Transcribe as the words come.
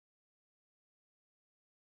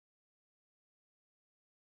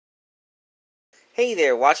Hey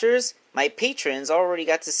there, watchers! My patrons already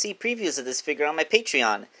got to see previews of this figure on my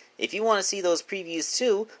Patreon. If you want to see those previews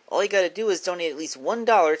too, all you gotta do is donate at least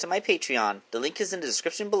 $1 to my Patreon. The link is in the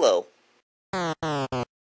description below.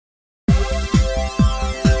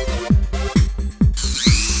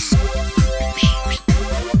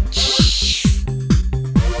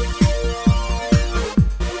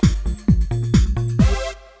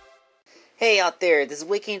 Hey out there, this is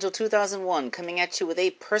Wake Angel 2001 coming at you with a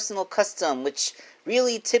personal custom which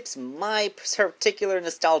really tips my particular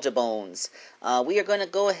nostalgia bones. We are going to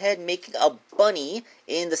go ahead and make a bunny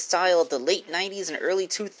in the style of the late 90s and early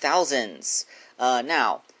 2000s.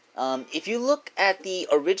 If you look at the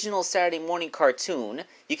original Saturday morning cartoon,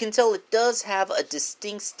 you can tell it does have a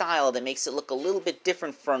distinct style that makes it look a little bit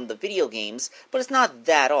different from the video games, but it's not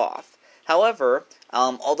that off. However,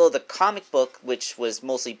 although the comic book, which was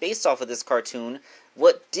mostly based off of this cartoon,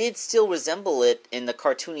 what did still resemble it in the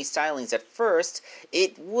cartoony stylings at first,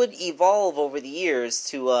 it would evolve over the years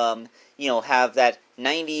to, have that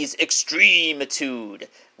 90s extremitude,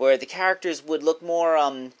 where the characters would look more,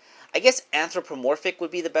 I guess anthropomorphic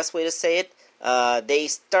would be the best way to say it. They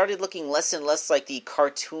started looking less and less like the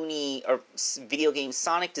cartoony or video game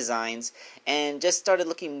Sonic designs, and just started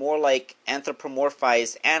looking more like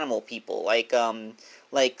anthropomorphized animal people,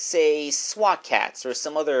 like say SWAT cats or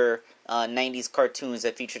some other 90s cartoons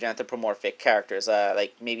that featured anthropomorphic characters,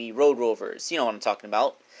 like maybe Road Rovers. You know what I'm talking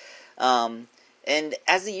about. And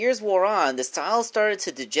as the years wore on, the style started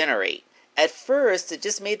to degenerate. At first, it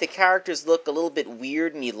just made the characters look a little bit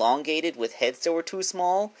weird and elongated with heads that were too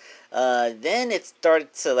small. Then it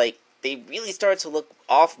started to, they really started to look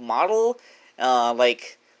off-model.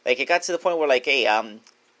 It got to the point where, hey,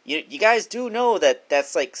 you guys do know that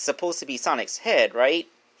that's, supposed to be Sonic's head, right?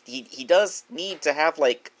 He does need to have,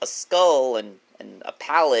 a skull and a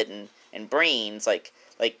palate and brains. Like,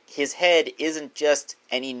 his head isn't just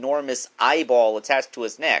an enormous eyeball attached to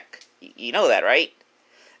his neck. You know that, right?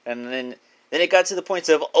 And then it got to the point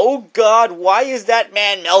of, oh god, why is that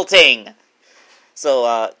man melting?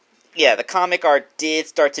 So, the comic art did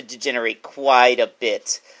start to degenerate quite a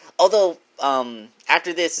bit. Although,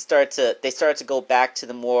 after this, they started to go back to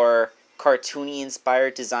the more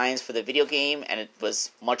cartoony-inspired designs for the video game, and it was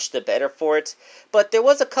much the better for it. But there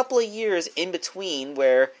was a couple of years in between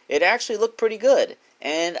where it actually looked pretty good,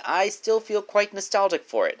 and I still feel quite nostalgic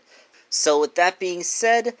for it. So with that being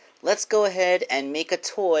said, let's go ahead and make a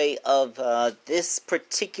toy of this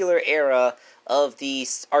particular era of the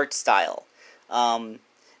art style.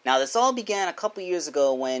 Now, this all began a couple years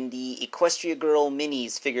ago when the Equestria Girl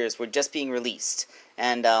Minis figures were just being released.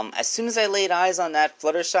 And as soon as I laid eyes on that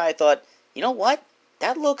Fluttershy, I thought, you know what?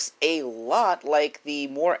 That looks a lot like the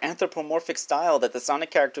more anthropomorphic style that the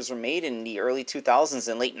Sonic characters were made in the early 2000s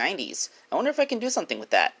and late 90s. I wonder if I can do something with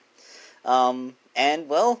that.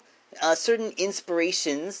 Certain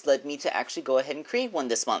inspirations led me to actually go ahead and create one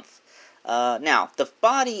this month. Now, the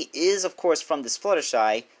body is, of course, from this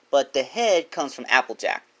Fluttershy, but the head comes from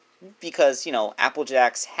Applejack. Because,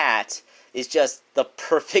 Applejack's hat is just the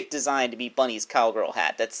perfect design to be Bunny's cowgirl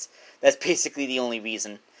hat. That's basically the only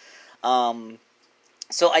reason.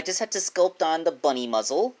 So I just had to sculpt on the bunny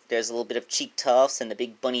muzzle. There's a little bit of cheek tufts and the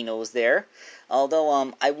big bunny nose there.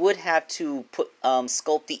 Although, I would have to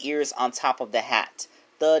sculpt the ears on top of the hat.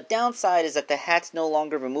 The downside is that the hat's no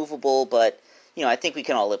longer removable, but, I think we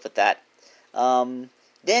can all live with that.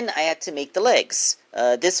 Then I had to make the legs.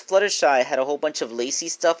 This Fluttershy had a whole bunch of lacy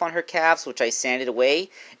stuff on her calves, which I sanded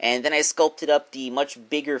away, and then I sculpted up the much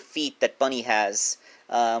bigger feet that Bunny has.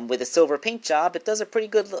 With a silver paint job, it does a pretty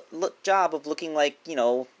good job of looking like,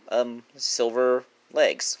 silver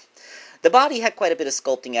legs. The body had quite a bit of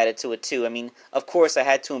sculpting added to it, too. I mean, of course, I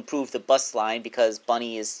had to improve the bust line, because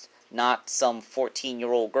Bunny is not some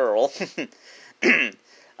 14-year-old girl.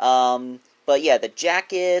 But yeah, the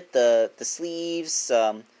jacket, the sleeves,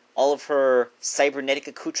 all of her cybernetic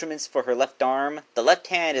accoutrements for her left arm. The left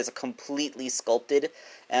hand is completely sculpted,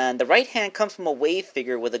 and the right hand comes from a wave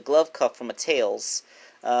figure with a glove cuff from a Tails.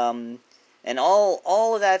 And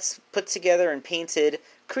all of that's put together and painted,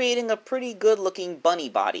 creating a pretty good-looking bunny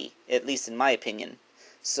body, at least in my opinion.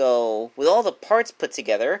 So, with all the parts put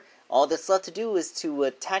together, all that's left to do is to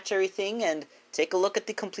attach everything and take a look at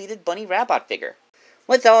the completed Bunny Rabbot figure.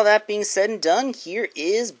 With all that being said and done, here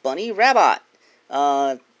is Bunny Rabbot.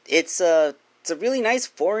 It's a really nice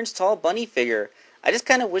 4-inch tall bunny figure. I just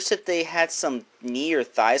kind of wish that they had some knee or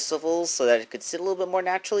thigh swivels so that it could sit a little bit more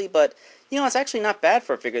naturally, but, it's actually not bad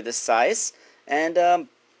for a figure this size. And, gotta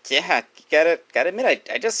admit,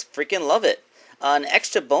 I just freaking love it. An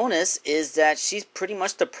extra bonus is that she's pretty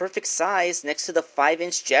much the perfect size next to the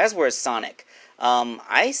 5-inch Jazzwares Sonic.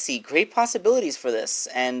 I see great possibilities for this,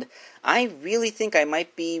 and I really think I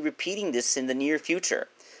might be repeating this in the near future.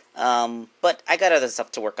 But I got other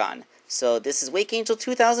stuff to work on. So this is Wake Angel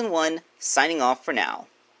 2001, signing off for now.